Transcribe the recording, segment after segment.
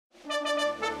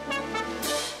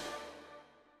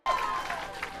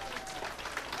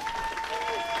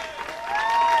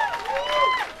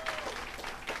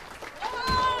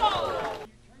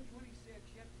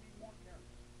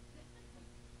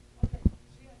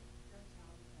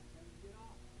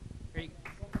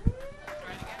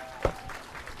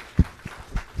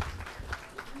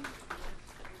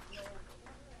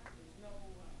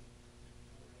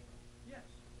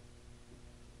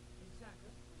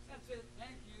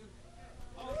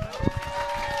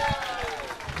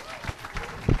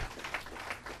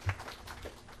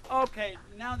Okay,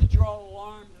 now that you're all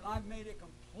alarmed and I've made a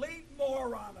complete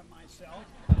moron of myself,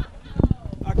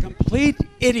 a complete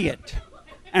idiot,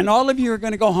 and all of you are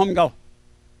going to go home and go,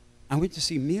 I went to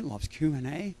see Meatloaf's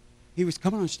Q&A. He was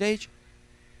coming on stage,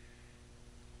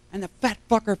 and the fat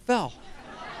fucker fell.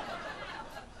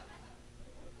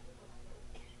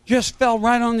 Just fell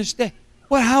right on the stage.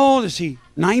 Well, how old is he?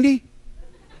 90?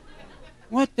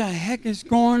 What the heck is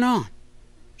going on?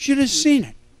 Should have seen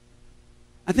it.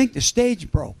 I think the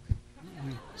stage broke.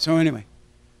 So anyway,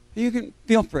 you can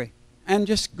feel free and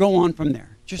just go on from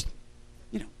there. Just,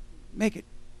 make it.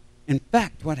 In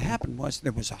fact, what happened was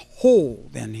there was a hole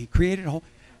then. He created a hole.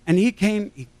 And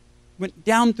he went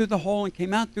down through the hole and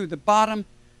came out through the bottom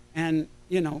and,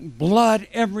 blood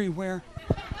everywhere.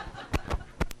 It's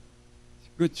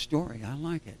a good story. I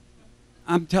like it.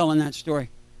 I'm telling that story.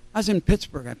 I was in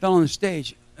Pittsburgh. I fell on the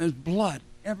stage. There's blood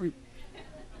everywhere.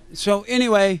 So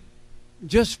anyway,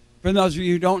 just for those of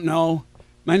you who don't know,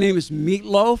 my name is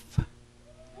Meatloaf,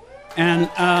 and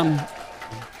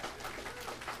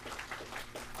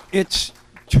it's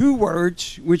 2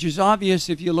 words, which is obvious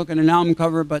if you look at an album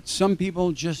cover, but some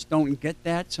people just don't get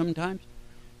that sometimes.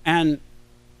 And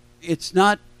it's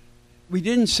not, we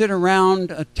didn't sit around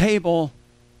a table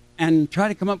and try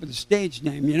to come up with a stage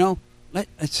name,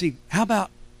 Let's see, how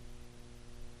about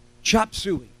Chop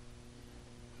Suey?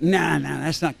 Nah,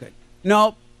 that's not good.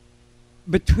 No,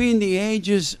 between the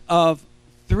ages of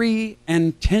 3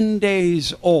 and 10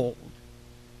 days old,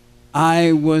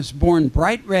 I was born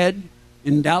bright red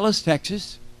in Dallas,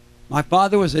 Texas. My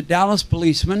father was a Dallas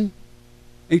policeman,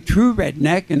 a true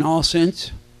redneck in all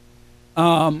sense.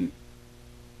 And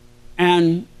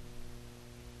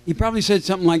he probably said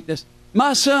something like this: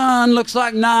 my son looks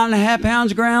like 9.5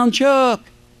 pounds of ground chuck.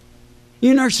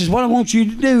 You nurses, what I want you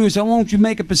to do is I want you to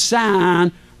make up a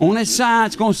sign. On that sign,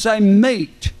 it's going to say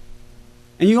meat.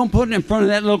 And you're going to put it in front of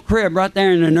that little crib right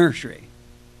there in the nursery.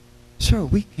 Sir,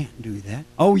 we can't do that.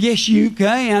 Oh, yes, you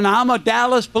can. I'm a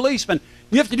Dallas policeman.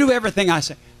 You have to do everything I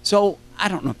say. So I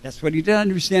don't know if that's what he did. I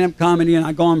do stand-up comedy, and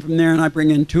I go on from there, and I bring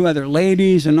in 2 other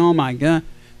ladies, and oh, my God.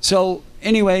 So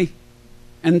anyway,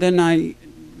 and then I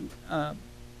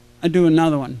do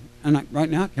another one. And right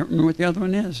now, I can't remember what the other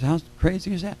one is. How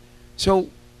crazy is that?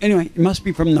 So anyway, it must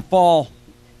be from the fall.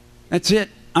 That's it.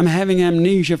 I'm having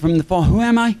amnesia from the fall. Who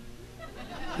am I?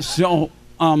 So,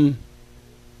 and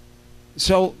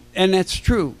that's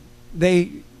true.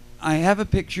 I have a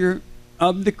picture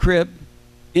of the crib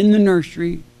in the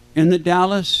nursery in the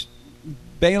Dallas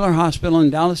Baylor Hospital in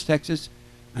Dallas, Texas,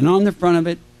 and on the front of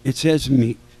it, it says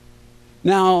meat.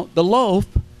 Now, the loaf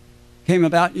came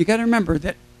about. You got to remember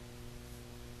that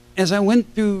as I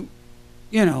went through,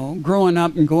 growing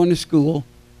up and going to school,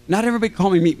 not everybody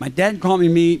called me meat. My dad called me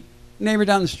meat. Neighbor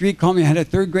down the street called me. I had a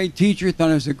 3rd grade teacher,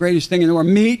 thought it was the greatest thing in the world.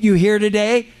 Meat, you here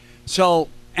today? So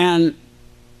it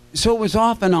was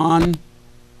off and on,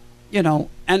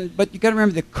 but you got to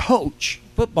remember the coach,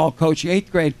 football coach,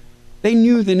 8th grade, they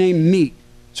knew the name Meat.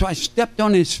 So I stepped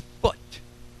on his foot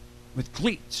with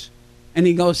cleats, and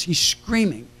he's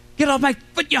screaming, get off my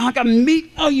foot, you hunk of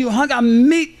meat. Oh, you hunk of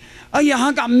meat. Oh, you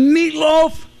hunk of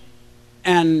meatloaf.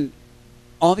 And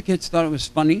all the kids thought it was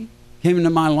funny. Came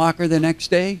into my locker the next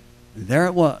day. There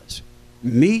it was.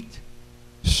 Meat,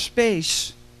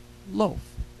 space, loaf.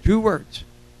 2 words.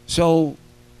 So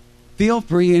feel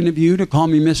free, any of you, to call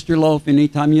me Mr. Loaf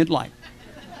anytime you'd like.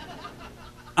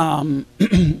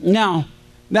 Now,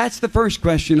 that's the first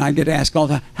question I get asked all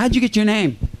the time. How'd you get your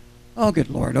name? Oh, good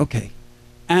Lord, okay.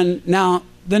 And now,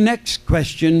 the next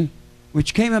question,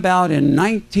 which came about in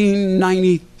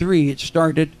 1993, it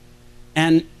started.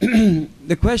 And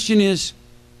the question is,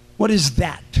 what is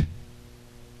that?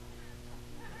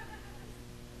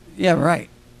 Yeah, right.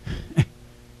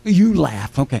 You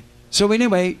laugh, okay. So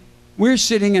anyway, we're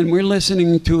sitting and we're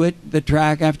listening to it, the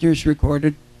track after it's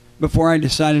recorded, before I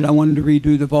decided I wanted to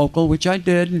redo the vocal, which I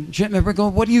did. And Jim ever go,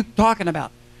 what are you talking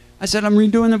about? I said, I'm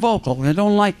redoing the vocal. I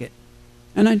don't like it.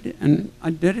 And I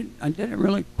did it. I did it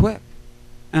really quick.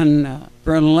 And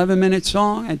for an 11-minute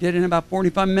song, I did it in about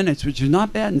 45 minutes, which is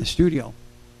not bad in the studio.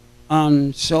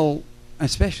 So,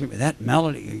 especially with that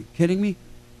melody, are you kidding me?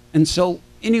 And so,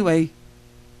 anyway,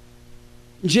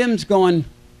 Jim's going,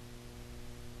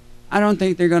 I don't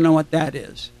think they're going to know what that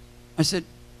is. I said,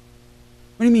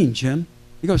 what do you mean, Jim?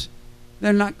 He goes,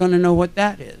 they're not going to know what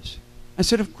that is. I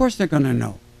said, of course they're going to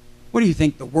know. What do you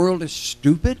think, the world is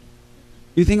stupid?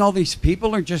 You think all these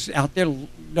people are just out there,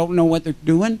 don't know what they're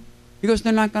doing? He goes,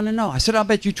 they're not going to know. I said, I'll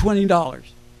bet you $20.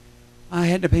 I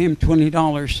had to pay him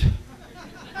 $20.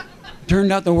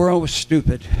 Turned out the world was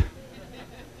stupid.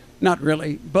 Not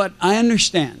really, but I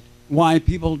understand why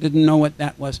people didn't know what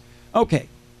that was. Okay,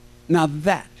 now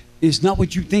that is not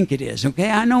what you think it is, okay?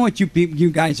 I know what you people, you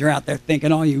guys are out there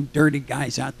thinking, all you dirty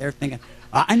guys out there thinking,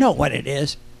 I know what it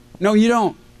is. No, you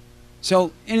don't.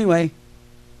 So anyway,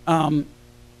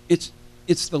 it's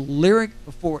the lyric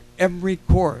before every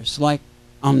chorus, like,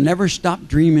 I'll never stop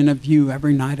dreaming of you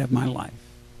every night of my life.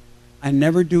 I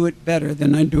never do it better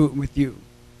than I do it with you.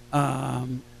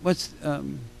 What's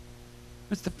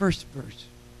the first verse?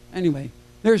 Anyway,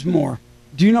 there's more.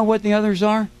 Do you know what the others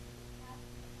are?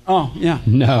 Oh, yeah.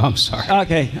 No, I'm sorry.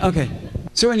 Okay.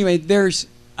 So anyway, there's,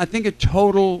 I think, a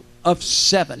total of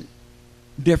 7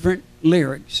 different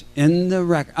lyrics in the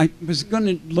record. I was going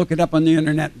to look it up on the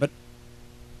internet, but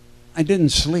I didn't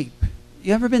sleep.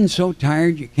 You ever been so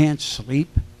tired you can't sleep?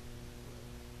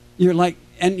 You're like,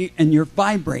 and you're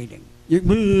vibrating.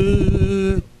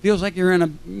 Feels like you're in a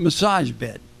massage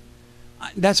bed.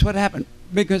 That's what happened,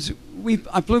 because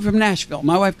I flew from Nashville.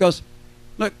 My wife goes,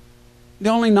 look, the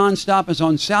only nonstop is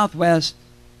on Southwest,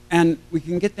 and we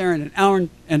can get there in an hour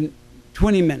and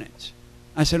 20 minutes.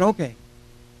 I said, okay.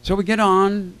 So we get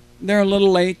on. They're a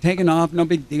little late, taking off, no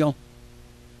big deal.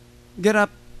 Get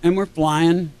up, and we're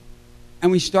flying,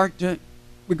 and we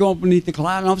go beneath the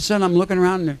cloud, and all of a sudden I'm looking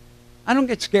around there. I don't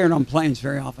get scared on planes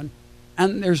very often.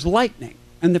 And there's lightning.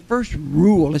 And the first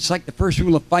rule, it's like the first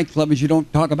rule of Fight Club is you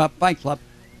don't talk about Fight Club.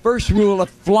 First rule of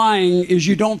flying is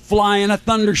you don't fly in a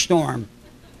thunderstorm.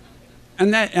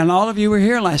 And all of you were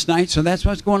here last night, so that's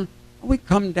what's going on. We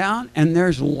come down, and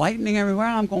there's lightning everywhere.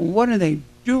 And I'm going, what are they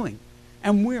doing?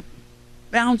 And we're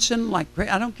bouncing like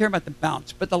crazy. I don't care about the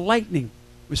bounce, but the lightning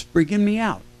was freaking me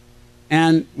out.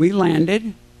 And we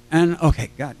landed, and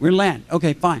okay, God, we land.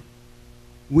 Okay, fine.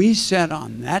 We sat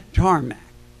on that tarmac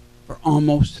for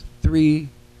almost 3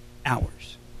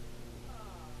 hours.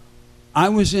 I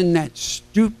was in that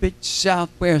stupid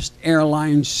Southwest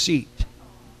Airlines seat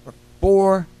for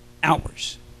 4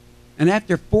 hours. And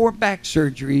after 4 back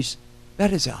surgeries,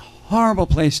 that is a horrible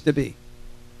place to be.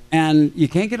 And you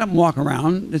can't get up and walk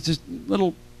around. It's this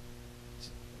little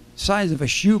size of a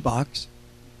shoebox.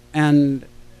 And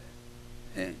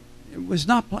it was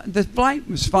not, the flight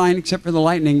was fine except for the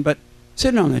lightning, but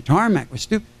sitting on the tarmac was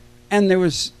stupid. And there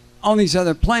was all these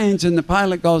other planes, and the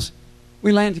pilot goes,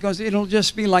 we land, he goes, it'll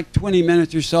just be like 20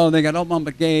 minutes or so. They got open up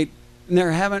a gate, and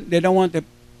they don't want the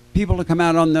people to come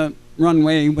out on the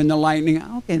runway when the lightning.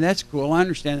 Okay, that's cool. I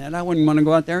understand that. I wouldn't want to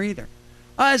go out there either.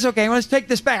 Oh, that's okay. Well, let's take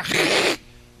this back.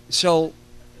 So,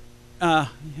 you're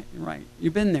right.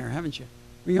 You've been there, haven't you?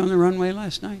 Were you on the runway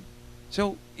last night?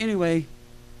 So, anyway,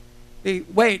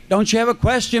 wait, don't you have a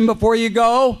question before you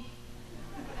go?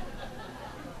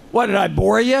 What, did I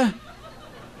bore you?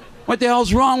 What the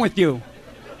hell's wrong with you?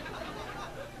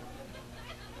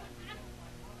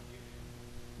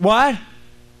 What?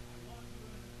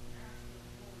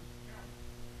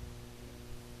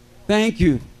 Thank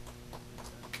you.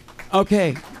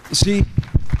 Okay, see,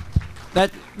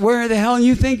 where the hell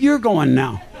you think you're going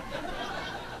now?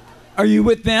 Are you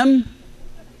with them?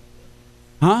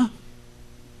 Huh?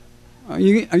 Are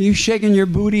you shaking your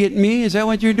booty at me? Is that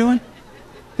what you're doing?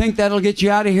 Think that'll get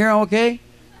you out of here, okay?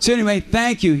 So anyway,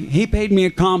 thank you. He paid me a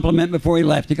compliment before he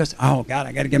left. He goes, oh, God,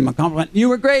 I got to give him a compliment. You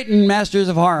were great in Masters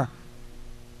of Horror.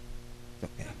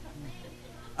 Okay.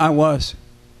 I was.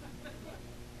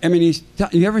 I mean,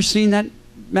 you ever seen that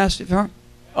Masters of Horror?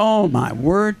 Oh, my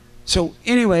word. So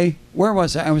anyway, where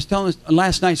was I? I was telling this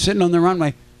last night, sitting on the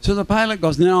runway. So the pilot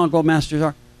goes, no, I'll go Masters of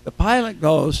Horror. The pilot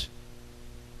goes,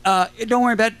 don't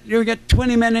worry about it. You'll get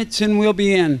 20 minutes and we'll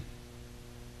be in.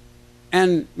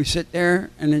 And we sit there,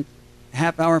 and in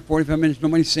half hour, 45 minutes,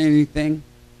 nobody's saying anything.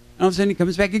 And all of a sudden he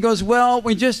comes back. He goes, well,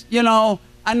 we just,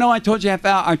 I know I told you half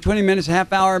hour, or 20 minutes,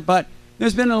 half hour, but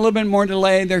there's been a little bit more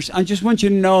delay. I just want you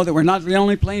to know that we're not the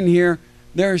only plane here.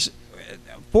 There's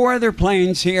 4 other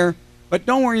planes here, but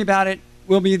don't worry about it.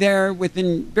 We'll be there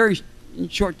within very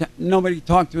short time. Nobody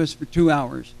talked to us for 2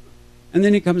 hours. And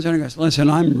then he comes in and goes, listen,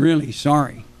 I'm really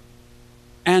sorry.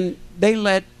 And they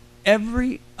let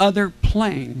every other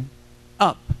plane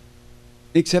up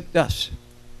except us.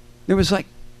 There was like,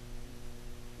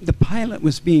 the pilot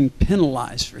was being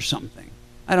penalized for something.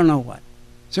 I don't know what.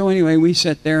 So anyway, we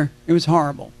sat there. It was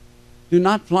horrible. Do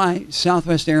not fly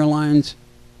Southwest Airlines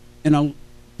in a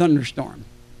thunderstorm.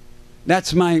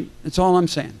 That's all I'm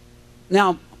saying.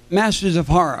 Now, Masters of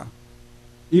Horror.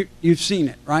 You've seen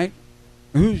it, right?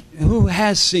 Who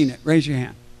has seen it? Raise your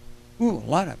hand. Ooh, a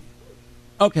lot of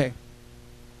you. Okay.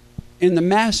 In the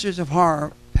Masters of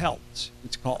Horror, Pelts,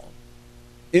 it's called.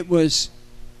 It was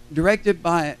directed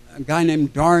by a guy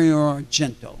named Dario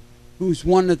Argento, who's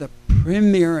one of the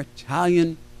premier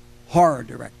Italian horror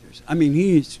directors. I mean,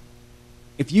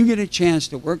 if you get a chance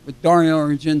to work with Dario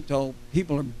Argento,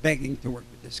 people are begging to work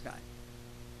with this guy.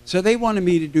 So they wanted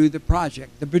me to do the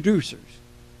project, the producers.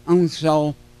 And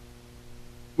so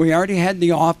we already had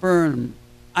the offer, and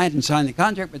I hadn't signed the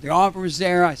contract, but the offer was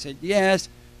there. I said yes.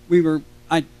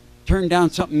 I turned down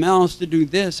something else to do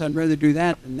this. I'd rather do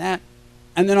that than that.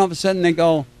 And then all of a sudden they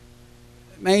go,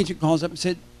 my agent calls up and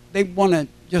said, they want to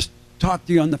just talk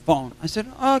to you on the phone. I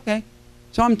said, oh, okay.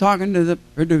 So I'm talking to the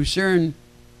producer, and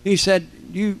he said,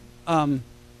 do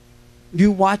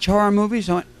you watch horror movies?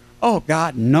 I went, oh,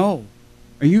 God, no.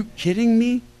 Are you kidding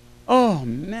me? Oh,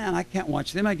 man, I can't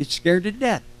watch them. I get scared to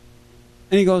death.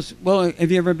 And he goes, well,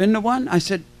 have you ever been to one? I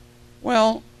said,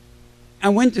 well, I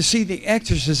went to see The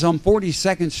Exorcist on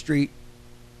 42nd Street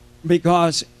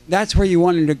because that's where you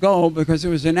wanted to go, because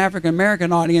there was an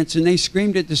African-American audience, and they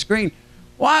screamed at the screen,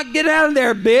 well, get out of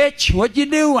there, bitch. What you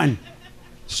doing?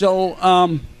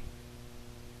 So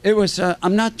it was,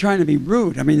 I'm not trying to be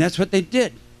rude. I mean, that's what they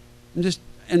did. And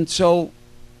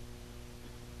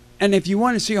if you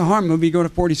want to see a horror movie, go to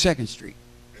 42nd Street.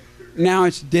 Now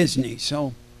it's Disney,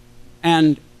 so.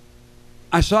 And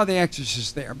I saw The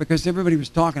Exorcist there because everybody was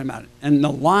talking about it. And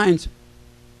the lines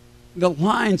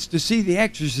to see The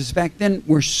Exorcist back then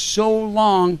were so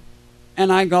long.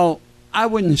 And I go, I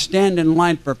wouldn't stand in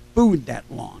line for food that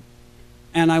long.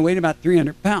 And I weighed about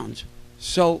 300 pounds.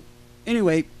 So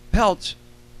anyway, Peltz,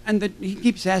 and he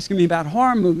keeps asking me about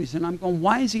horror movies. And I'm going,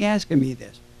 why is he asking me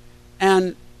this?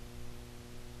 And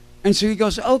so he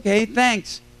goes, okay,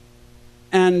 thanks.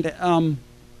 And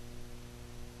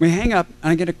we hang up,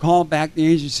 and I get a call back. The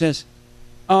agent says,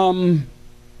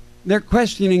 they're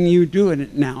questioning you doing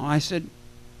it now. I said,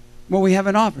 well, we have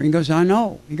an offer. He goes, I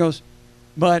know. He goes,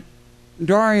 but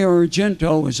Dario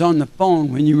Argento was on the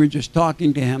phone when you were just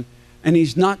talking to him, and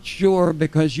he's not sure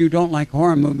because you don't like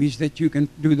horror movies that you can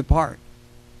do the part.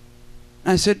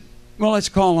 And I said, well, let's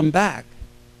call him back.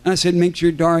 And I said, make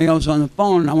sure Dario's on the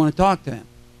phone, and I want to talk to him.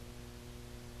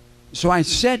 So I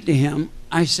said to him,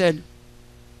 I said,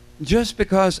 just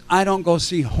because I don't go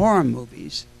see horror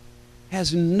movies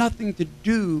has nothing to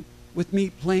do with me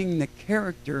playing the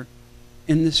character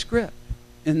in the script,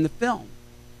 in the film.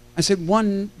 I said,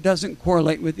 one doesn't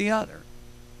correlate with the other.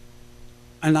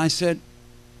 And I said,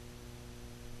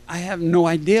 I have no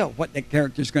idea what the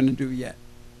character's going to do yet,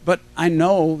 but I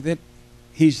know that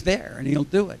he's there and he'll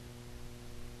do it.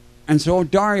 And so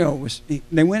Dario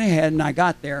they went ahead, and I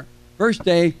got there. First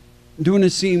day, doing a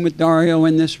scene with Dario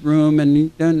in this room,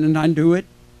 and I do it.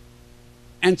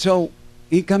 And so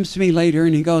he comes to me later,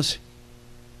 and he goes,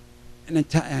 I'm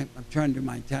trying to do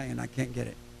my Italian, I can't get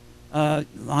it. I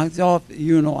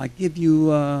give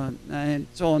you, and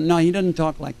so, no, he doesn't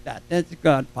talk like that. That's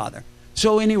Godfather.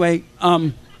 So anyway,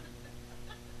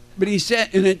 but he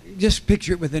said, and just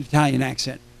picture it with an Italian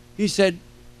accent. He said,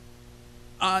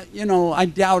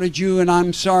 I doubted you, and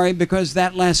I'm sorry because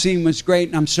that last scene was great,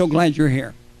 and I'm so glad you're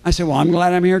here. I said, well, I'm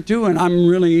glad I'm here too, and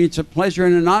it's a pleasure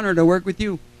and an honor to work with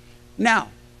you. Now,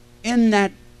 in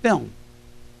that film,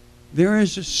 there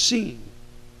is a scene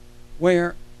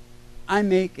where I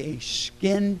make a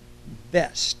skin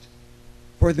vest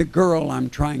for the girl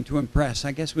I'm trying to impress.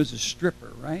 I guess it was a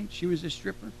stripper, right? She was a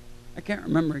stripper? I can't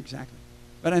remember exactly.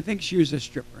 But I think she was a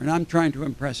stripper, and I'm trying to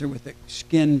impress her with a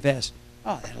skin vest.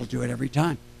 Oh, that'll do it every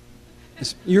time.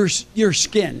 It's your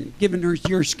skin, giving her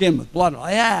your skin with blood.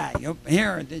 Yeah,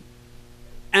 here.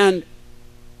 And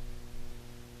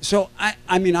so, I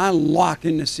lock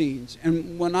in the scenes.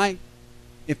 And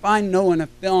if I know in a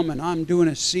film and I'm doing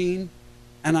a scene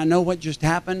and I know what just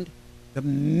happened, the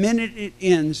minute it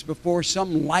ends, before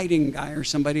some lighting guy or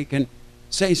somebody can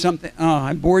say something, oh,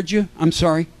 I bored you? I'm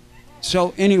sorry.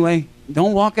 So anyway,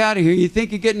 don't walk out of here. You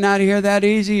think you're getting out of here that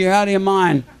easy? You're out of your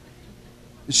mind.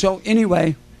 So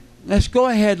anyway, let's go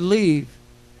ahead, leave.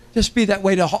 Just be that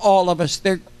way to all of us.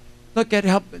 Look at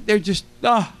how they're just,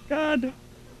 oh, God.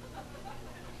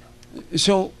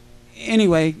 So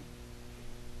anyway,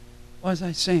 what was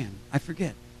I saying? I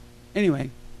forget. Anyway,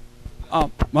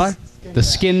 what? The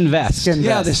skin vest.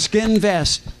 Yeah, the skin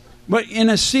vest. But in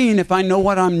a scene, if I know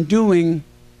what I'm doing,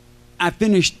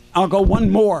 I'll go one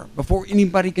more before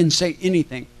anybody can say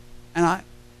anything. And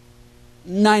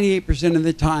 98% of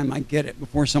the time I get it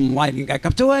before some lighting guy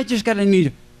comes. So I just got to need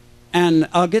it. And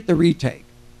I'll get the retake.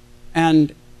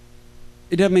 And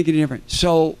it doesn't make any difference.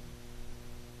 So,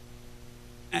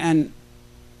 and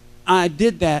I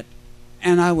did that,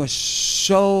 and I was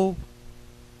so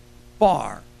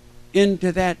far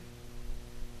into that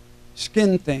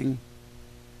skin thing,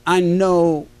 I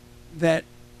know that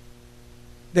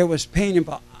there was pain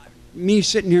involved. Me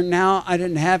sitting here now, I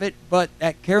didn't have it, but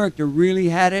that character really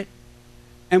had it.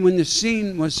 And when the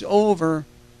scene was over,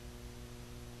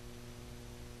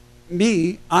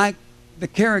 the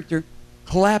character,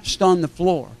 collapsed on the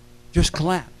floor, just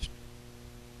collapsed.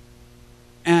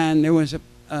 And there was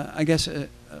I guess a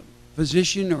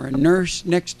physician or a nurse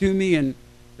next to me, and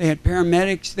they had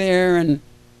paramedics there, and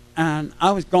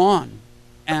I was gone.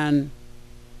 And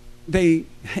it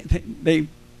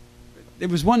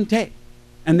was one take,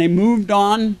 and they moved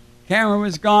on. Camera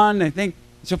was gone. I think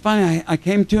so. Finally, I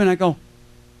came to, and I go,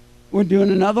 "We're doing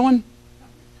another one."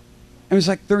 It was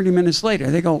like 30 minutes later.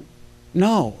 They go,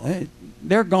 "No,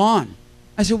 they're gone."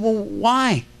 I said, "Well,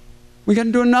 why? We got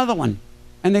to do another one."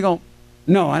 And they go,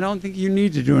 "No, I don't think you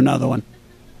need to do another one."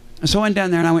 And so I went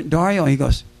down there and I went, "Dario," he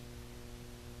goes,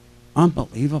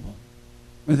 "Unbelievable,"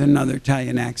 with another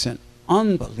Italian accent.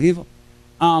 "Unbelievable."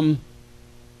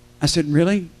 I said,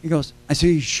 "Really?" He goes, I said,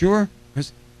 "You sure?"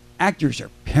 Because actors are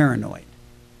paranoid.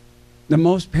 The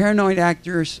most paranoid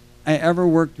actress I ever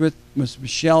worked with was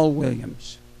Michelle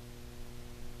Williams.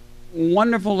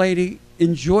 Wonderful lady,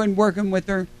 enjoyed working with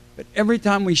her, but every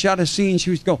time we shot a scene, she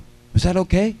would go, "Was that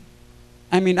okay?"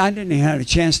 I mean, I didn't even have a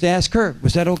chance to ask her,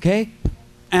 "Was that okay?"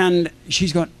 And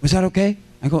she's going, "Was that okay?"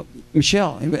 I go,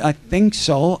 "Michelle, I think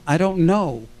so. I don't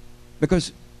know,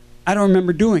 because I don't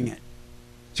remember doing it."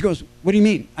 She goes, "What do you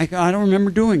mean?" I go, "I don't remember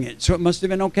doing it, so it must have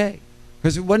been okay.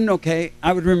 Because if it wasn't okay,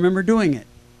 I would remember doing it."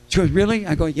 She goes, "Really?"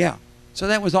 I go, "Yeah." So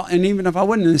that was all. And even if I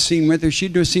wasn't in the scene with her,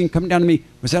 she'd do a scene, come down to me,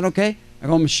 "Was that okay?" I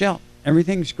go, "Michelle,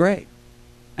 everything's great."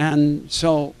 And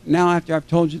so now, after I've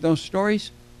told you those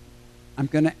stories, I'm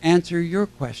going to answer your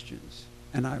questions.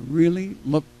 And I really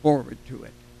look forward to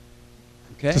it.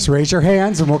 Okay? Just raise your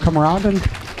hands and we'll come around, and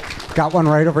got one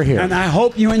right over here. And I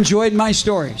hope you enjoyed my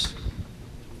stories.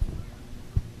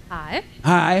 Hi.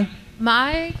 Hi.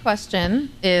 My question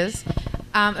is,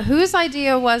 whose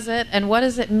idea was it, and what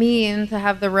does it mean to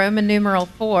have the Roman numeral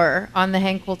 4 on the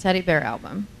Hank Cool Teddy Bear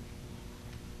album?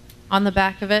 On the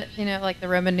back of it, you know, like the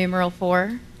Roman numeral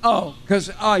 4? Oh,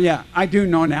 yeah, I do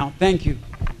know now. Thank you.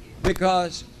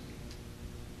 Because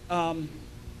that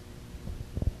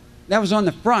was on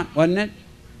the front, wasn't it?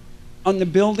 On the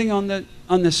building, on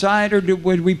the side, or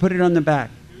would we put it on the back?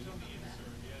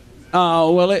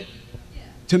 Oh, well,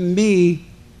 to me,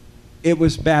 it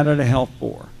was Bat Out of Hell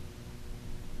 4.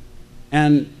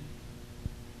 And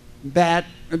Bat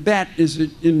is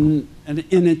an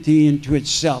entity into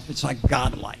itself. It's like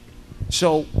godlike.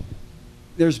 So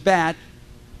there's Bat.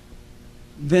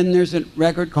 Then there's a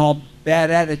record called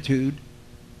Bad Attitude,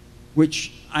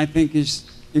 which I think is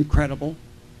incredible.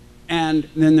 And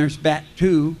then there's Bat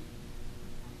 2.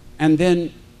 And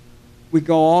then we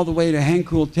go all the way to Hank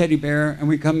Cool Teddy Bear, and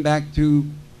we come back to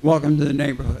Welcome to the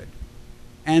Neighborhood.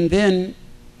 And then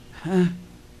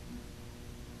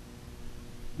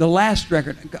the last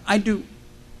record,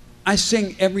 I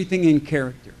sing everything in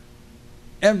character.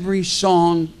 Every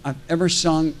song I've ever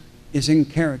sung is in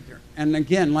character. And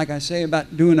again, like I say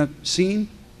about doing a scene,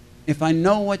 if I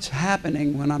know what's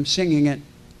happening when I'm singing it,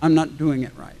 I'm not doing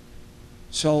it right.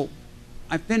 So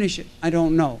I finish it, I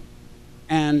don't know.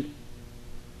 And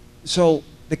so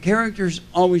the characters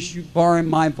always borrow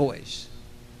my voice.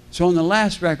 So on the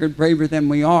last record, Braver Than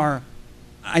We Are,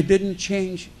 I didn't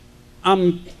change.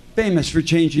 I'm famous for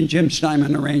changing Jim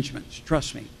Steinman arrangements,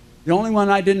 trust me. The only one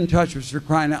I didn't touch was for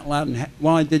Crying Out Loud.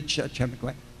 Well, I did touch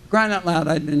Hemingway. Crying Out Loud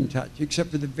I didn't touch,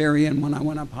 except for the very end when I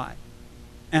went up high.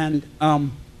 And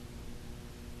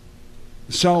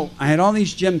so I had all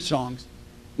these Jim songs.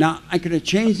 Now, I could have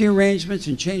changed the arrangements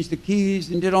and changed the keys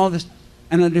and did all this,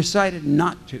 and I decided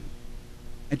not to.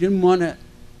 I didn't want to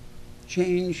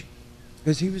change,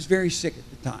 because he was very sick at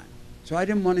the time. So I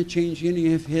didn't want to change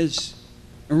any of his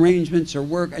arrangements or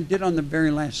work. I did on the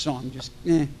very last song, just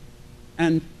eh.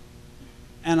 And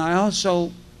I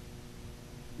also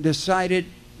decided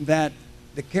that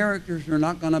the characters were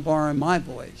not going to borrow my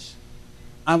voice.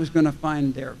 I was going to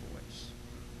find their voice.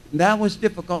 That was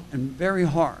difficult and very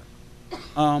hard.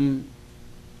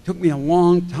 Took me a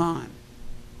long time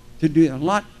to do it. It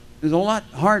was a lot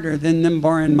harder than them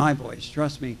borrowing my voice,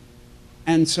 trust me.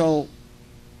 And so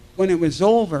when it was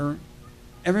over,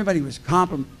 everybody was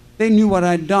complimenting. They knew what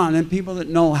I'd done, and people that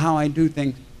know how I do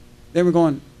things, they were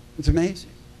going, "It's amazing.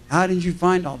 How did you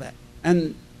find all that?"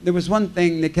 And there was one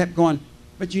thing they kept going,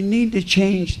 "But you need to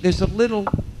change." There's a little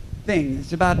thing.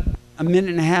 It's about a minute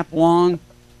and a half long,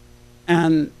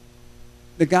 and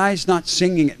the guy's not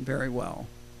singing it very well.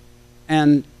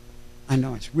 And I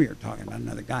know it's weird talking about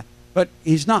another guy, but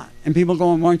he's not. And people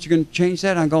going, "Why aren't you going to change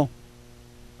that?" I go,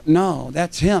 "No,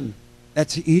 that's him.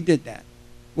 He did that."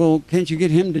 "Well, can't you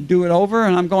get him to do it over?"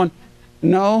 And I'm going,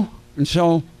 "No." And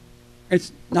so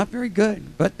it's not very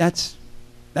good, but that's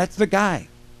the guy.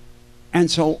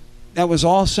 And so that was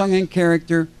all sung in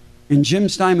character in Jim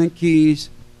Steinman keys,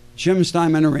 Jim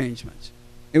Steinman arrangements.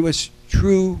 It was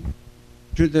true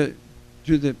to the,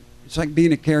 it's like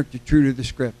being a character true to the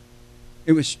script.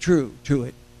 It was true to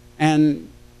it. And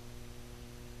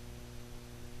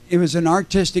it was an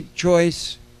artistic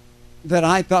choice that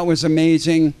I thought was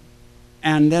amazing.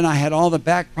 And then I had all the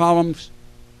back problems.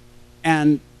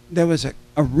 And there was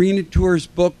arena tours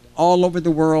booked all over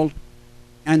the world.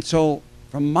 And so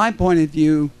from my point of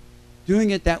view,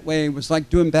 doing it that way was like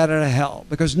doing Bat Out of Hell,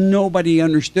 because nobody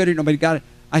understood it, nobody got it.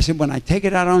 I said, when I take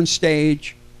it out on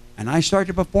stage and I start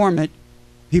to perform it,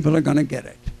 people are going to get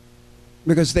it.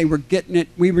 Because they were getting it.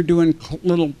 We were doing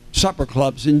little supper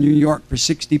clubs in New York for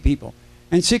 60 people.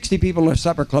 And 60 people at a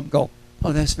supper club go,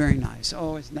 oh, that's very nice.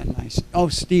 Oh, isn't that nice? Oh,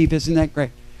 Steve, isn't that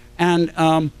great?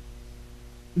 And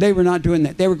they were not doing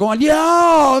that. They were going,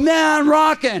 yo, man,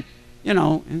 rocking. You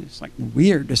know, and it's like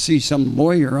weird to see some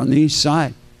lawyer on the East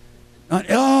Side.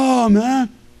 Oh, man.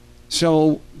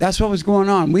 So that's what was going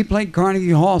on. We played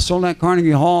Carnegie Hall, sold out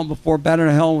Carnegie Hall before Bat Out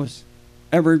of Hell was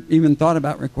ever even thought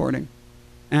about recording.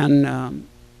 And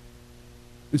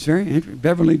it was very interesting.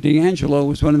 Beverly D'Angelo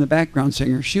was one of the background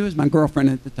singers. She was my girlfriend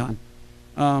at the time.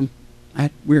 I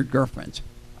had weird girlfriends.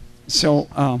 So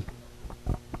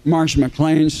Marsha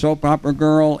McLean, soap opera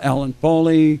girl, Ellen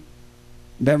Foley,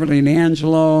 Beverly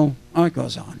D'Angelo. Oh, it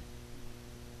goes on.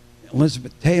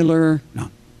 Elizabeth Taylor. No.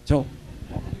 So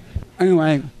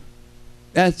anyway,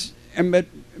 but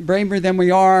Braver Than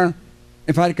We Are,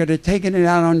 if I could have taken it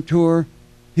out on tour,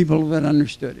 people would have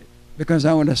understood it. Because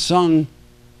I would have sung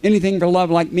Anything for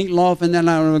Love like Meat Loaf, and then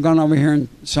I would have gone over here and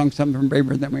sung something from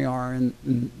Braver Than We Are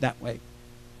in that way.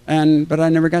 But I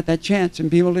never got that chance, and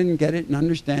people didn't get it and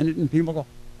understand it, and people go,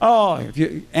 oh, if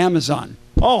you Amazon,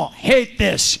 oh, hate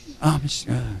this.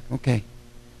 Okay.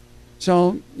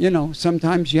 So, you know,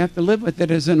 sometimes you have to live with it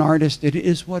as an artist. It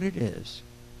is what it is.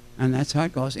 And that's how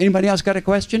it goes. Anybody else got a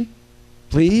question?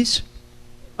 Please?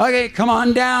 Okay, come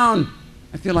on down.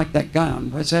 I feel like that guy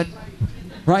on, what's that?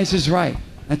 Price is Right.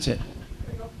 That's it.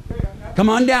 Come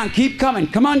on down. Keep coming.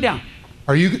 Come on down.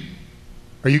 Are you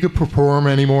going to perform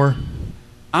anymore?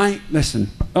 Listen.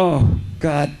 Oh,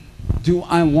 God. Do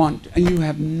I want... You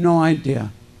have no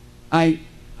idea. I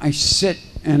sit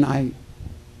and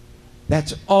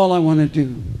that's all I want to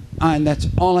do. And that's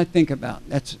all I think about.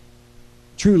 That's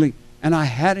truly... And I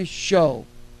had a show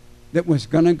that was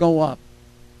going to go up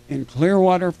in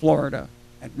Clearwater, Florida,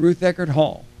 at Ruth Eckerd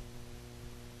Hall.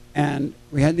 And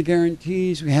we had the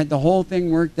guarantees. We had the whole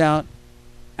thing worked out.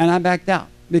 And I backed out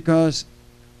because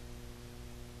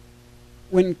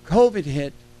when COVID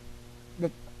hit,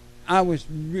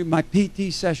 my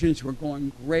PT sessions were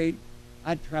going great.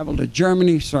 I traveled to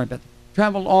Germany,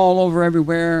 traveled all over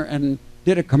everywhere, and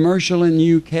did a commercial in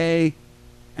the UK,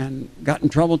 and got in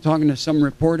trouble talking to some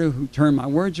reporter who turned my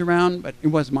words around, but it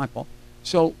wasn't my fault.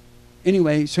 So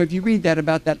anyway, so if you read that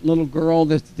about that little girl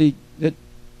that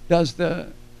does the,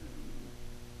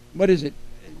 what is it,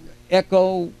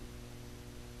 Echo,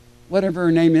 whatever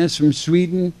her name is, from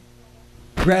Sweden,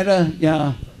 Greta,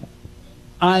 yeah.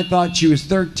 I thought she was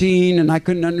 13, and I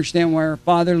couldn't understand why her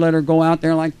father let her go out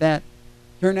there like that.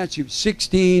 Turned out she was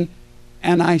 16,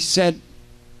 and I said,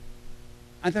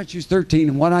 I thought she was 13,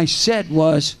 and what I said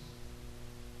was,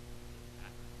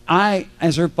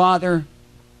 as her father,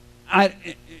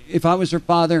 if I was her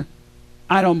father,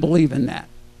 I don't believe in that.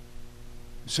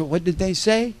 So what did they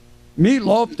say? Meat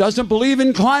Loaf doesn't believe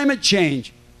in climate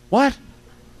change. What?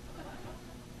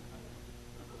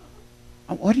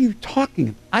 What are you talking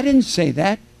about? I didn't say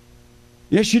that.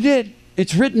 Yes, you did.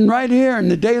 It's written right here in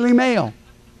the Daily Mail.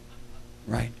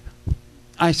 Right.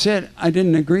 I said I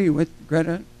didn't agree with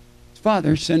Greta's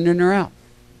father sending her out.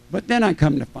 But then I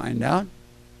come to find out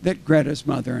that Greta's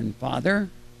mother and father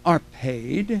are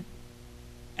paid,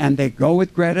 and they go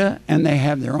with Greta, and they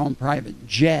have their own private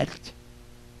jet.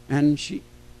 And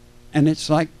it's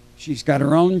like she's got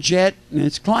her own jet, and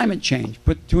it's climate change.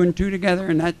 Put 2 and 2 together,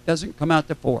 and that doesn't come out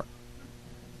to 4.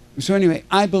 So anyway,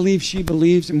 I believe she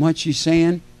believes in what she's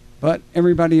saying, but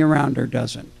everybody around her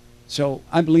doesn't. So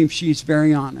I believe she's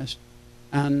very honest.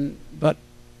 But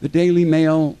the Daily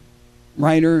Mail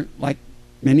writer, like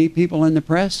many people in the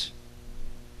press,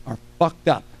 are fucked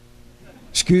up.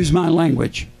 Excuse my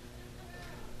language.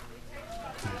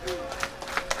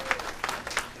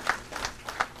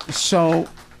 So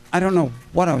I don't know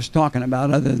what I was talking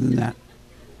about other than that.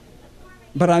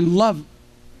 But I love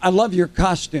your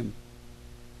costume.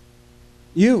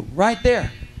 You, right there.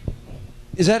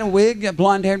 Is that a wig, a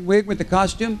blonde-haired wig with the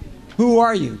costume? Who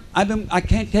are you? I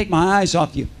can't take my eyes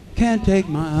off you. Can't take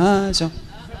my eyes off.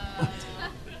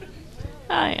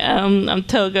 Hi, I'm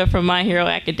Toga from My Hero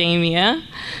Academia.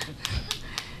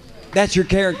 That's your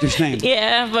character's name?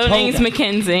 Yeah, but my name's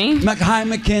Mackenzie. Hi,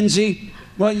 Mackenzie.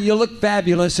 Well, you look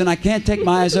fabulous, and I can't take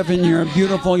my eyes off you, and you're a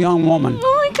beautiful young woman.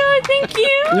 Oh my God, thank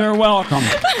you. You're welcome.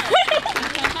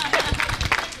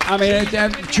 I mean,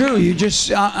 it's true. You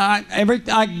just,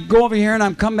 I go over here, and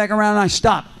I come back around, and I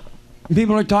stop.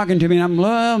 People are talking to me, and I'm,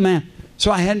 oh, man.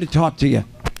 So I had to talk to you.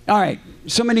 All right.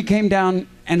 Somebody came down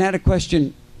and had a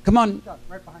question. Come on.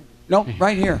 Right behind you. No,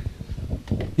 right here.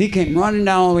 He came running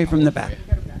down all the way from the back.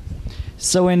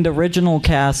 So in the original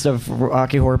cast of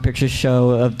Rocky Horror Picture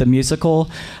Show of the musical,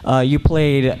 you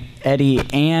played Eddie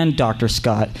and Dr.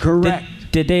 Scott. Correct.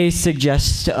 Did they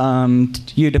suggest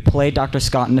you to play Dr.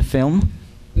 Scott in the film?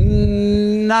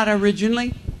 Not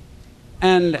originally.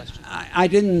 And I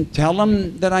didn't tell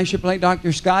them that I should play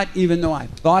Dr. Scott, even though I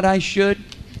thought I should.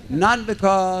 Not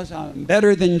because I'm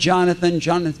better than Jonathan.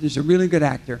 Jonathan is a really good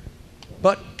actor.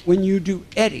 But when you do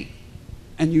Eddie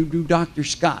and you do Dr.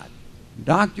 Scott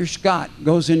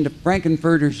goes into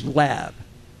Frankenfurter's lab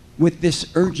with this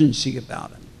urgency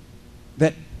about him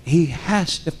that he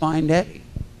has to find Eddie.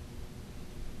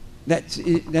 That's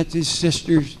his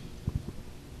sister's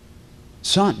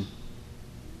son.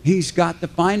 He's got to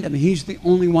find him. He's the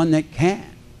only one that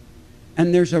can.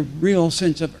 And there's a real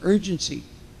sense of urgency.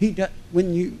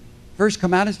 When you first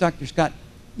come out as Dr. Scott,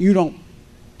 you don't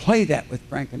play that with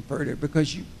Frankenfurter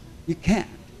because you can't.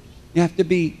 You have to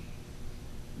be,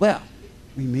 well,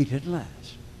 we meet at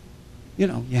last. You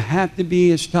know, you have to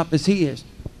be as tough as he is.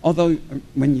 Although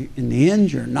when you, in the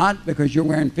end, you're not, because you're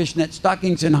wearing fishnet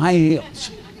stockings and high heels.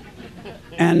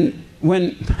 And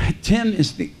when Tim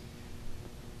is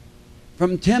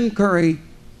from Tim Curry,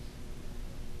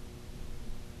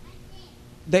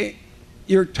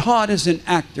 you're taught as an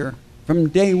actor from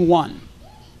day one.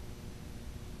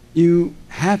 You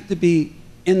have to be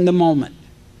in the moment.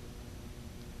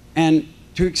 And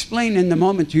to explain in the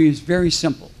moment to you is very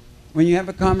simple. When you have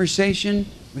a conversation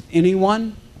with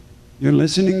anyone, you're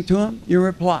listening to them, you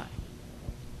reply.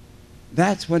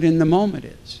 That's what in the moment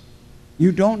is.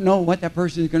 You don't know what that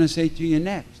person is going to say to you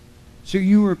next. So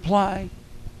you reply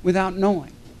without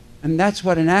knowing. And that's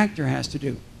what an actor has to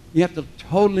do. You have to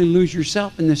totally lose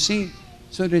yourself in the scene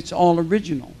so that it's all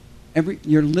original.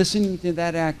 You're listening to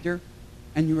that actor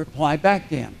and you reply back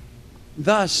to him.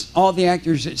 Thus, all the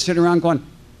actors that sit around going,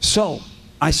 so,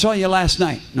 I saw you last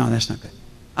night. No, that's not good.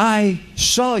 I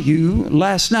saw you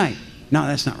last night. No,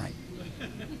 that's not right.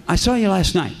 I saw you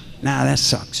last night. Nah, that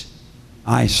sucks.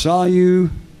 I saw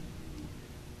you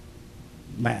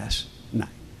last night.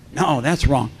 No, that's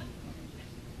wrong.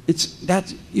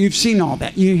 You've seen all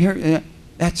that. You hear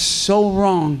that's so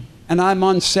wrong. And I'm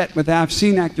on set with that. I've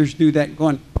seen actors do that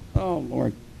going, oh,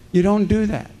 Lord. You don't do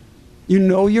that. You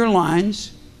know your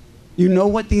lines. You know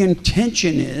what the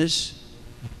intention is.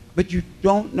 But you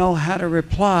don't know how to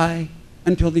reply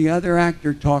until the other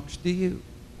actor talks to you.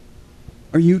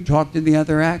 Or you talk to the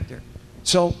other actor.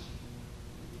 So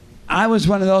I was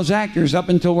one of those actors up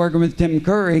until working with Tim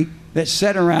Curry that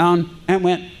sat around and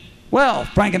went, well,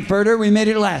 Frankenfurter, we made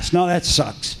it last. No, that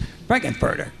sucks.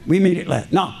 Frankenfurter, we made it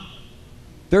last. No.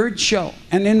 Third show.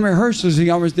 And in rehearsals, he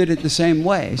always did it the same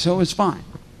way, so it was fine.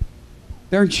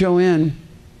 Third show in,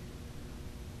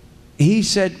 he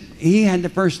said he had the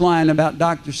first line about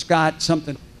Dr. Scott,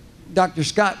 something. Dr.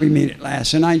 Scott, we made it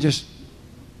last.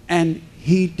 And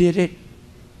he did it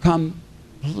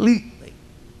completely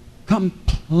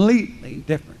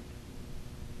different.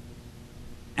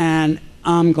 And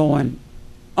I'm going,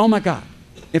 oh my God,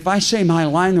 if I say my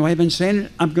line the way I've been saying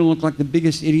it, I'm going to look like the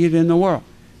biggest idiot in the world.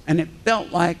 And it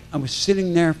felt like I was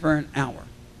sitting there for an hour.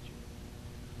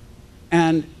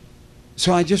 And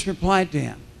so I just replied to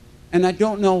him. And I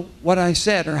don't know what I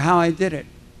said or how I did it.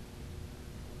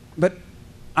 But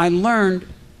I learned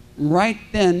right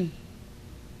then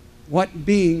what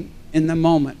being in the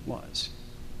moment was.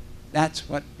 That's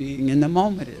what being in the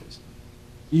moment is.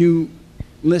 You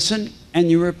listen and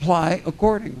you reply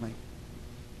accordingly.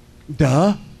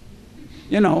 Duh.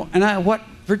 You know, and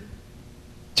for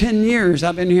 10 years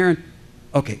I've been hearing,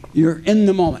 okay, you're in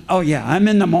the moment. Oh yeah, I'm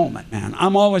in the moment, man.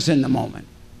 I'm always in the moment.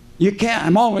 You can't,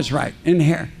 I'm always right in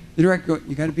here. The director goes,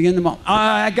 you got to be in the moment.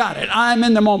 I got it. I'm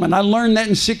in the moment. I learned that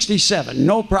in '67.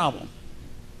 No problem.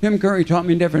 Tim Curry taught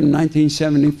me different in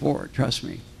 1974, trust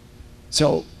me.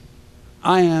 So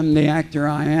I am the actor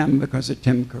I am because of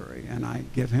Tim Curry, and I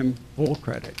give him full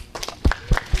credit.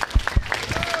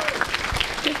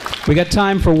 We got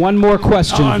time for one more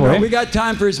question for you. We got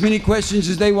time for as many questions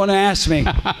as they want to ask me.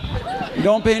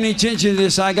 Don't pay any attention to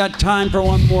this. I got time for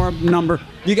one more number.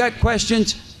 You got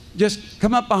questions? Just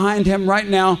come up behind him right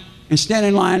now and stand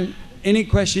in line. Any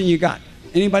question you got.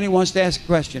 Anybody wants to ask a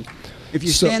question. If you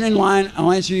stand in line,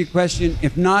 I'll answer your question.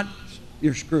 If not,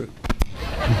 you're screwed.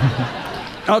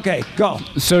 Okay, go.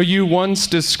 So you once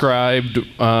described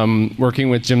working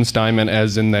with Jim Steinman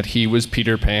as in that he was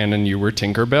Peter Pan and you were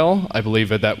Tinkerbell. I believe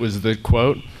that was the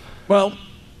quote. Well,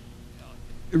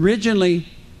 originally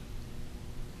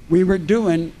we were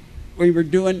doing,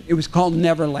 it was called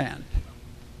Neverland.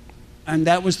 And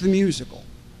that was the musical.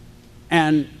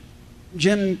 And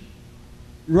Jim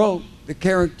wrote the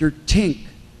character Tink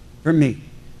for me.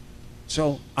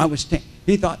 So I was Tink.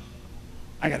 He thought,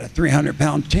 I got a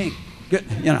 300-pound Tink. Good,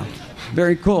 you know,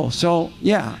 very cool. So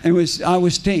yeah, I was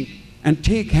Tink. And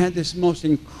Tink had this most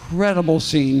incredible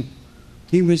scene.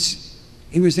 He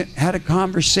had a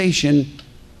conversation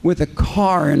with a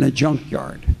car in a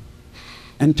junkyard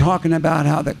and talking about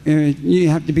how you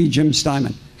have to be Jim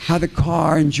Steinman, how the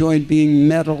car enjoyed being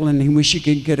metal and he wished he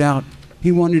could get out.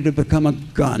 He wanted to become a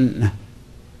gun.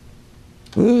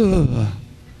 Ooh.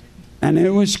 And it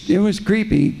was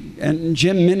creepy, and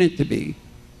Jim meant it to be.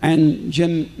 And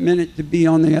Jim meant it to be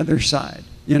on the other side,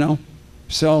 you know?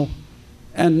 So,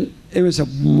 and it was a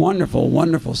wonderful,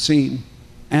 wonderful scene.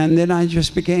 And then I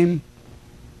just became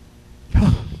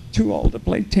too old to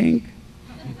play Tink.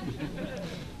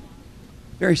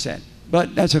 Very sad,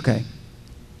 but that's okay.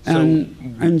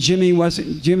 And Jimmy was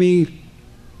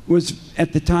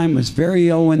at the time was very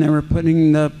ill when they were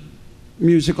putting the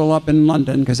musical up in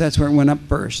London, because that's where it went up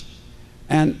first.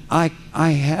 And I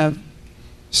have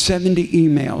 70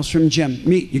 emails from Jim.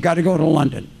 Meet, you got to go to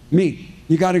London. Meet,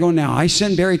 you got to go now. I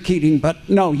send Barry Keating, but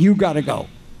no, you got to go.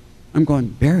 I'm going,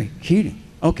 Barry Keating?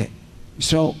 Okay.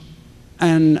 So,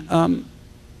 and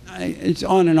it's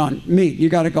on and on. Meet, you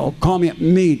got to go. Call me up.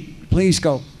 Meet, please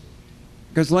go.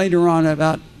 Because later on,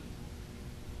 about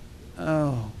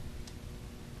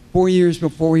 4 years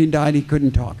before he died, he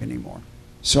couldn't talk anymore.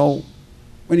 So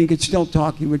when he could still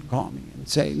talk, he would call me and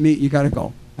say, Meet, you got to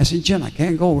go. I said, Jim, I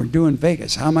can't go. We're doing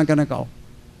Vegas. How am I going to go?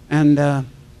 And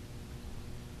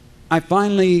I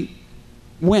finally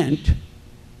went,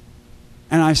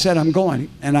 and I said, I'm going.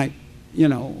 And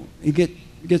he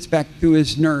gets back to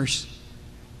his nurse.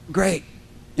 Great,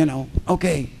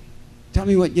 okay, tell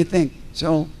me what you think.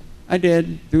 So I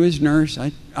did, through his nurse.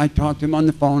 I talked to him on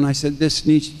the phone. I said, this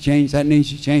needs to change, that needs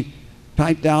to change.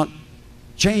 Typed out,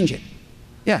 change it.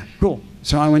 Yeah, cool.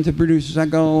 So I went to producers. I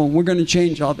go, we're going to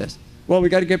change all this. Well, we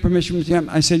got to get permission from Jim.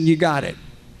 I said, you got it.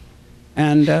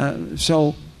 And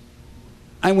so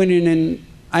I went in and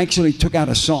I actually took out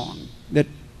a song that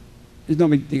is no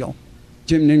big deal.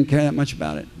 Jim didn't care that much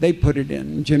about it. They put it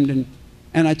in, Jim didn't.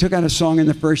 And I took out a song in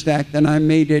the first act and I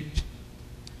made it,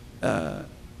 the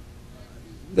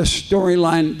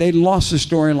storyline, they lost the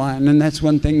storyline, and that's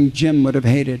one thing Jim would have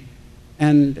hated.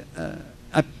 And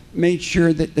I made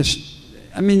sure that the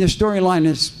storyline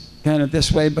is kind of this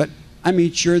way, but I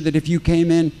made sure that if you came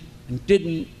in and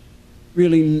didn't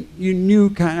really, you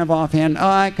knew kind of offhand,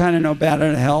 I kind of know bad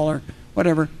out of hell or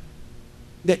whatever,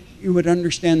 that you would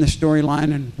understand the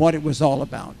storyline and what it was all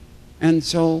about. And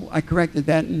so I corrected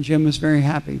that, and Jim was very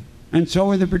happy. And so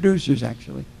were the producers,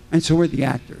 actually. And so were the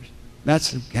actors.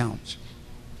 That's what counts.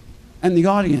 And the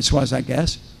audience was, I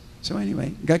guess. So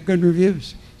anyway, got good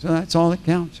reviews. So that's all that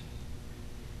counts.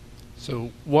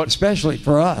 So what? Especially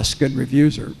for us, good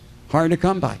reviews are hard to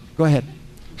come by. Go ahead.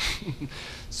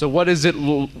 So what is it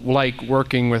like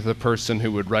working with a person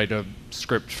who would write a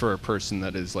script for a person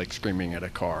that is like screaming at a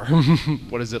car?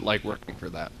 What is it like working for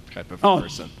that type of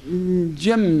person?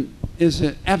 Jim is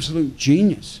an absolute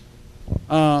genius.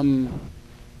 I'm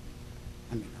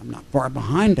not far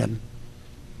behind him.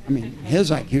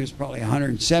 His IQ is probably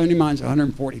 170, mine's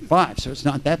 145, so it's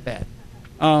not that bad.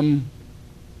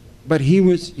 But he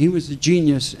was a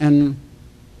genius, and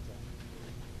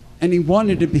he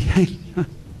wanted to be.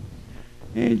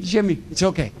 Hey, Jimmy, it's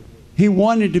okay. He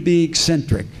wanted to be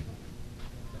eccentric.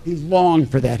 He longed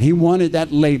for that. He wanted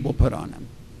that label put on him,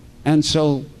 and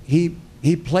so he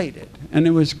played it, and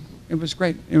it was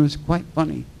great. It was quite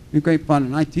funny. It was great fun,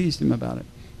 and I teased him about it.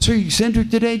 So you eccentric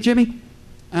today, Jimmy?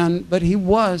 But he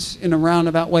was in a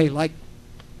roundabout way, like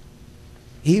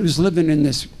he was living in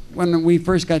this. When we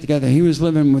first got together, he was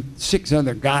living with 6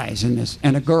 other guys in this,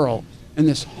 and a girl in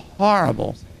this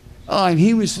horrible. And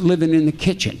he was living in the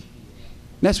kitchen.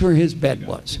 That's where his bed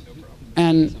was.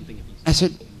 And I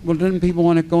said, well, didn't people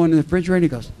want to go into the refrigerator? He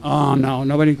goes, oh, no,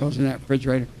 nobody goes in that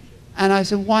refrigerator. And I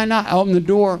said, why not? I opened the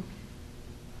door.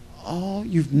 Oh,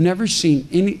 you've never seen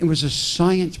any. It was a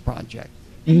science project.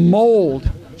 Mold,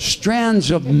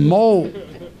 strands of mold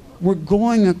were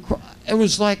going across. It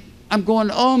was like, I'm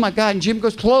going, oh my God. And Jim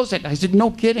goes, close it. I said,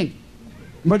 no kidding.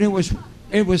 But it was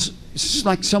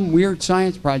like some weird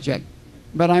science project.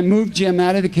 But I moved Jim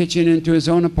out of the kitchen into his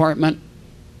own apartment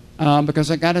because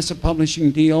I got us a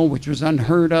publishing deal, which was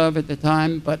unheard of at the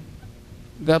time. But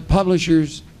the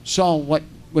publishers saw what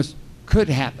could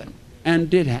happen and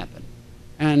did happen.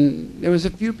 And there was a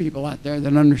few people out there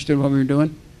that understood what we were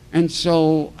doing. And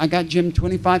so I got Jim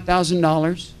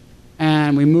 $25,000,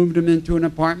 and we moved him into an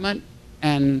apartment,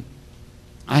 and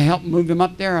I helped move him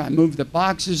up there. I moved the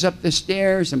boxes up the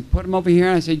stairs and put them over here.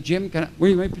 And I said, Jim, where are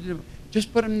you ready to do?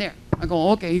 Just put them there. I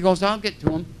go, okay. He goes, I'll get to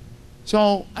them.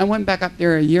 So I went back up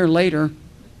there a year later,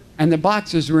 and the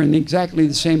boxes were in exactly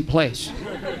the same place.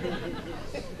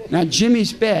 Now,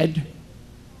 Jimmy's bed,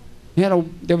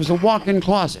 there was a walk-in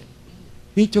closet.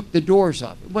 He took the doors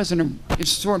off. It's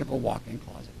sort of a walk-in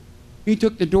closet. He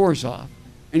took the doors off,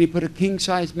 and he put a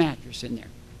king-size mattress in there.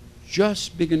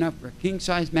 Just big enough for a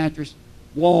king-size mattress,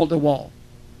 wall to wall.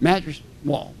 Mattress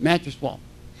wall.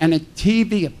 And a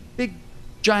TV, a big,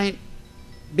 giant,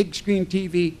 big screen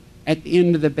TV at the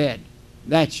end of the bed.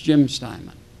 That's Jim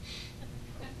Steinman.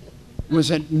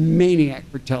 Was a maniac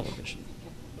for television.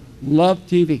 Loved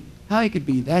TV. How he could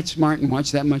be that smart and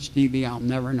watch that much TV, I'll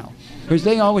never know. Because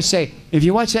they always say, if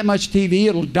you watch that much TV,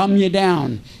 it'll dumb you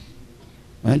down.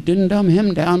 Well, it didn't dumb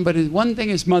him down, but one thing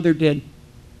his mother did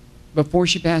before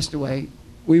she passed away,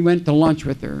 we went to lunch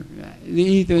with her.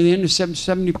 Either the end of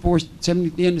 74,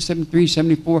 the end of 73,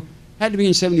 74. Had to be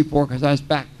in 74 because I was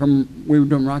back from, we were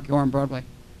doing Rocky Horror on Broadway.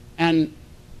 And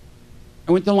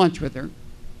I went to lunch with her,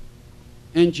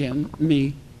 and Jim,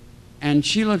 me, and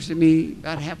she looks at me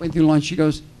about halfway through lunch. She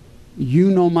goes, you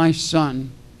know my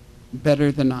son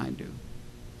better than I do.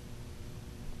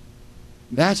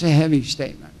 That's a heavy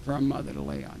statement for a mother to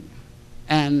lay on you.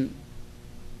 And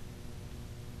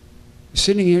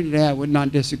sitting here today, I would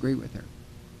not disagree with her.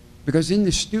 Because in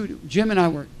the studio, Jim and I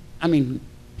were,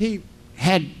 he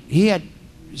had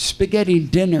spaghetti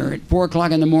dinner at 4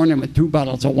 o'clock in the morning with 2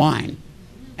 bottles of wine,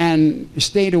 and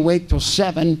stayed awake till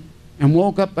 7, and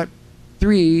woke up at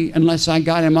 3 unless I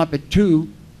got him up at 2,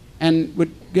 and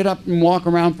would get up and walk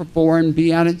around for 4 and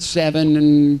be out at 7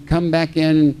 and come back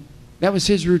in. And that was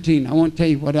his routine. I won't tell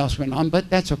you what else went on, but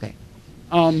that's okay.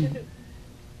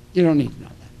 You don't need to know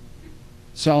that.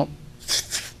 So,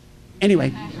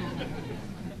 anyway.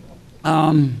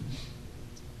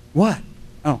 What?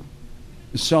 Oh.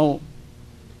 So,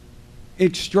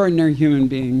 extraordinary human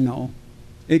being, no.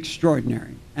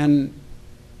 Extraordinary. And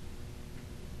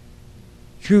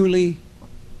truly,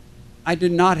 I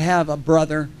did not have a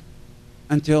brother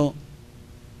until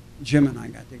Jim and I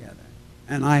got together.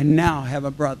 And I now have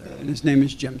a brother, and his name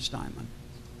is Jim Steinman.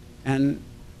 And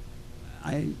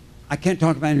I can't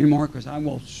talk about it anymore because I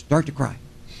will start to cry.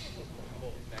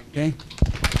 Okay?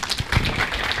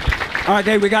 All right,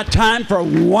 Dave, we got time for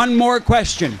one more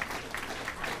question.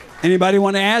 Anybody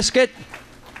want to ask it?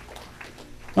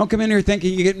 Don't come in here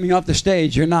thinking you're getting me off the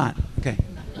stage. You're not. Okay.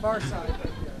 Far side.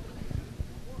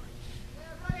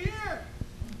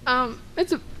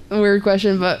 It's a weird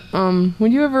question, but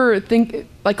would you ever think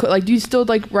like do you still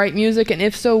write music, and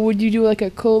if so, would you do a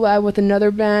collab with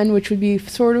another band, which would be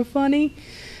sort of funny?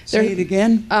 Say it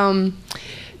again.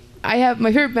 I have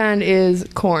my favorite band is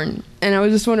Korn, and I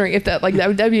was just wondering if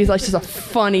that'd be just a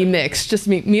funny mix, just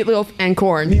Meatloaf and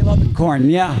Korn. Meatloaf and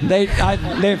Korn, yeah.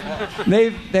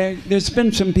 There's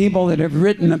been some people that have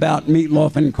written about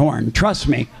Meatloaf and Korn. Trust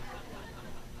me,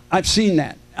 I've seen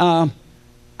that.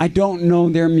 I don't know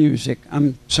their music.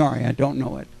 I'm sorry, I don't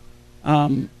know it.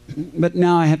 But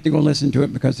now I have to go listen to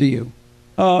it because of you.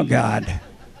 Oh, God.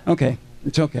 Okay,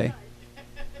 it's okay.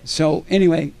 So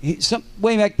anyway,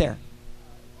 way back there.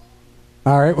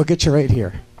 All right, we'll get you right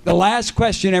here. The last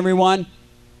question, everyone.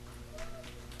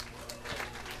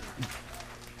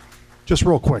 Just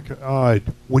real quick,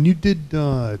 when you did...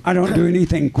 I don't do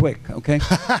anything quick, okay?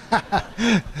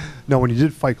 No, when you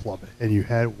did Fight Club and you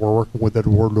were working with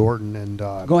Edward Norton and...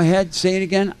 Go ahead, say it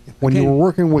again. When you were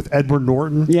working with Edward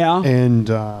Norton... Yeah. And...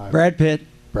 Brad Pitt.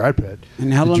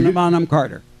 And Helena Bonham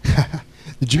Carter.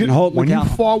 When you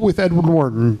fought with Edward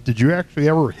Norton, did you actually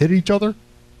ever hit each other?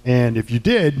 And if you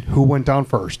did, who went down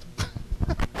first?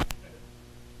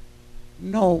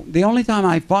 No, the only time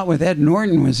I fought with Ed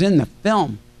Norton was in the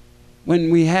film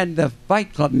when we had the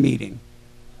Fight Club meeting.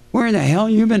 Where the hell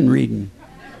you been reading?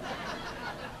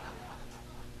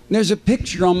 There's a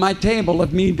picture on my table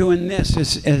of me doing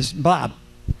this as Bob.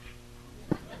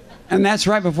 And that's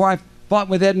right before I fought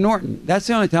with Ed Norton. That's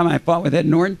the only time I fought with Ed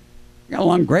Norton. I got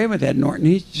along great with Ed Norton.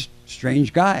 He's just a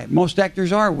strange guy. Most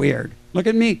actors are weird. Look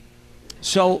at me.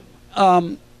 So,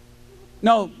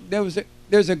 no,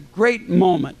 there's a great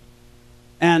moment,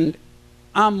 and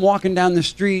I'm walking down the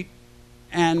street,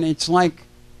 and it's like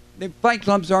the Fight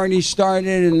Club's already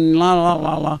started, and la la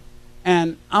la la,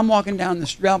 and I'm walking down the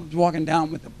street. Bob's walking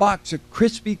down with a box of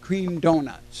Krispy Kreme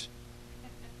donuts,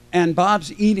 and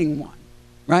Bob's eating one,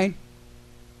 right?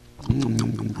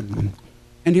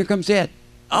 And here comes Ed.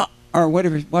 Or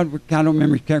whatever, I don't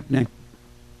remember his character name.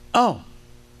 Oh,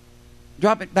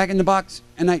 drop it back in the box.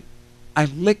 And I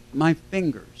licked my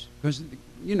fingers because,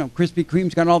 you know, Krispy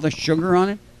Kreme's got all the sugar on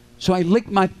it. So I licked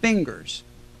my fingers.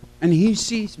 And he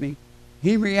sees me.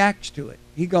 He reacts to it.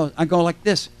 I go like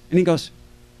this. And he goes.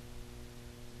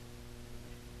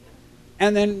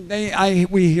 And then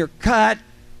we hear, cut.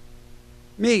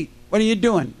 Meat, what are you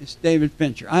doing? It's David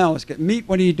Fincher. I always get, Meat,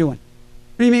 what are you doing?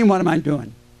 What do you mean, what am I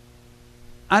doing?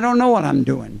 I don't know what I'm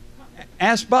doing.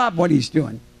 Ask Bob what he's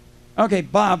doing. Okay,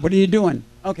 Bob, what are you doing?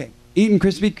 Okay, eating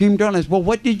Krispy Kreme donuts. Well,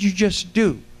 what did you just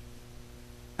do?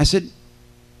 I said,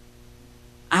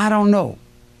 I don't know.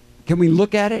 Can we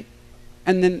look at it?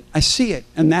 And then I see it,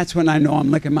 and that's when I know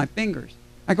I'm licking my fingers.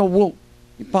 I go, well,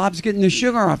 Bob's getting the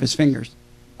sugar off his fingers.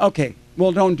 Okay,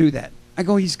 well, don't do that. I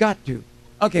go, he's got to.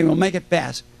 Okay, we'll make it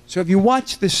fast. So if you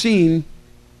watch the scene,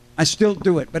 I still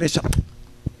do it, but it's a...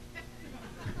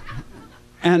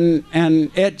 And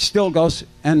Ed still goes,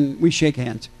 and we shake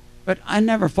hands. But I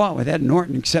never fought with Ed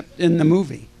Norton except in the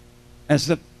movie as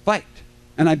the fight.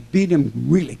 And I beat him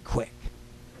really quick.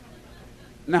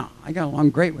 No, I got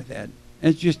along great with Ed.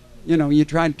 It's just, you know, you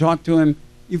try to talk to him.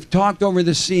 You've talked over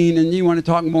the scene, and you want to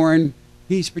talk more, and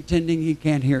he's pretending he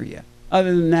can't hear you.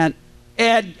 Other than that,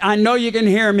 Ed, I know you can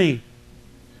hear me.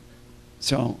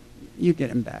 So you get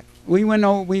him back. We went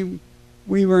over,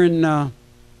 we were in...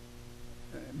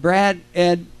 Brad,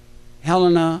 Ed,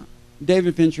 Helena,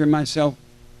 David Fincher, and myself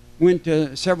went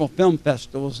to several film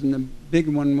festivals, and the big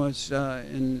one was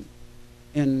in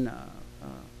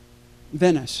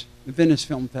Venice, the Venice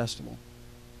Film Festival.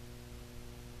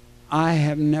 I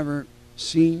have never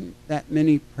seen that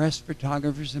many press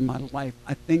photographers in my life.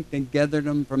 I think they gathered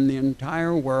them from the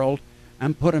entire world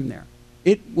and put them there.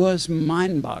 It was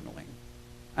mind-boggling.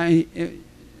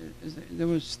 There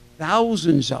was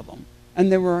thousands of them. And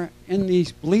they were in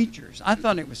these bleachers. I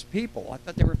thought it was people. I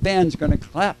thought they were fans going to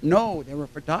clap. No, they were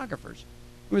photographers.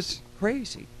 It was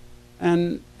crazy.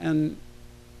 And I don't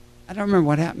remember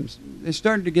what happened. They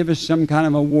started to give us some kind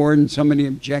of award, and somebody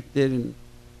objected. And,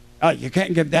 oh, you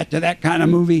can't give that to that kind of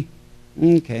movie?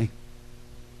 Okay.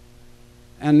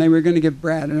 And they were going to give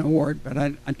Brad an award, but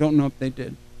I don't know if they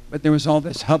did. But there was all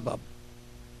this hubbub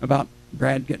about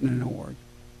Brad getting an award.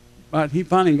 But he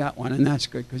finally got one, and that's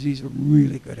good because he's a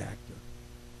really good actor.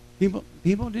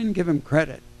 People didn't give him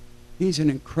credit. He's an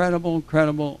incredible,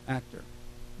 incredible actor.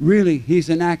 Really, he's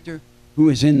an actor who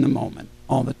is in the moment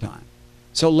all the time.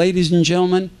 So, ladies and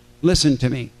gentlemen, listen to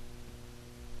me.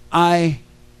 I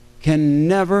can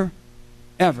never,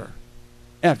 ever,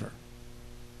 ever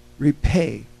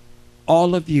repay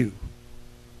all of you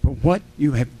for what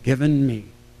you have given me.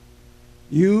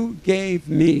 You gave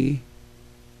me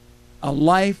a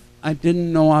life I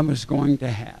didn't know I was going to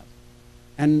have.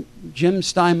 And Jim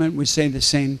Steinman would say the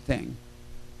same thing.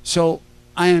 So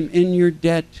I am in your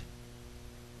debt.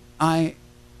 I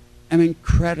am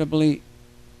incredibly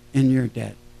in your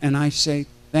debt. And I say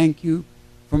thank you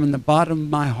from the bottom of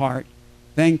my heart.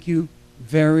 Thank you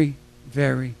very,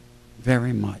 very,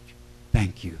 very much.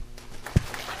 Thank you.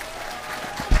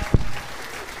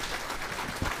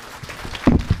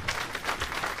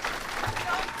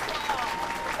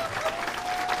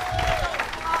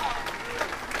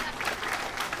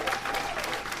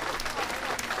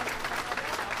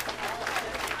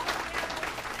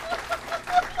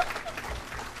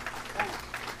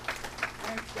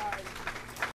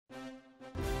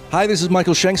 Hi, this is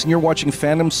Michael Shanks, and you're watching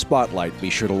Fandom Spotlight. Be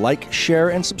sure to like, share,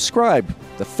 and subscribe.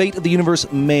 The fate of the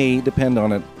universe may depend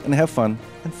on it. And have fun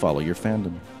and follow your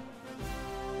fandom.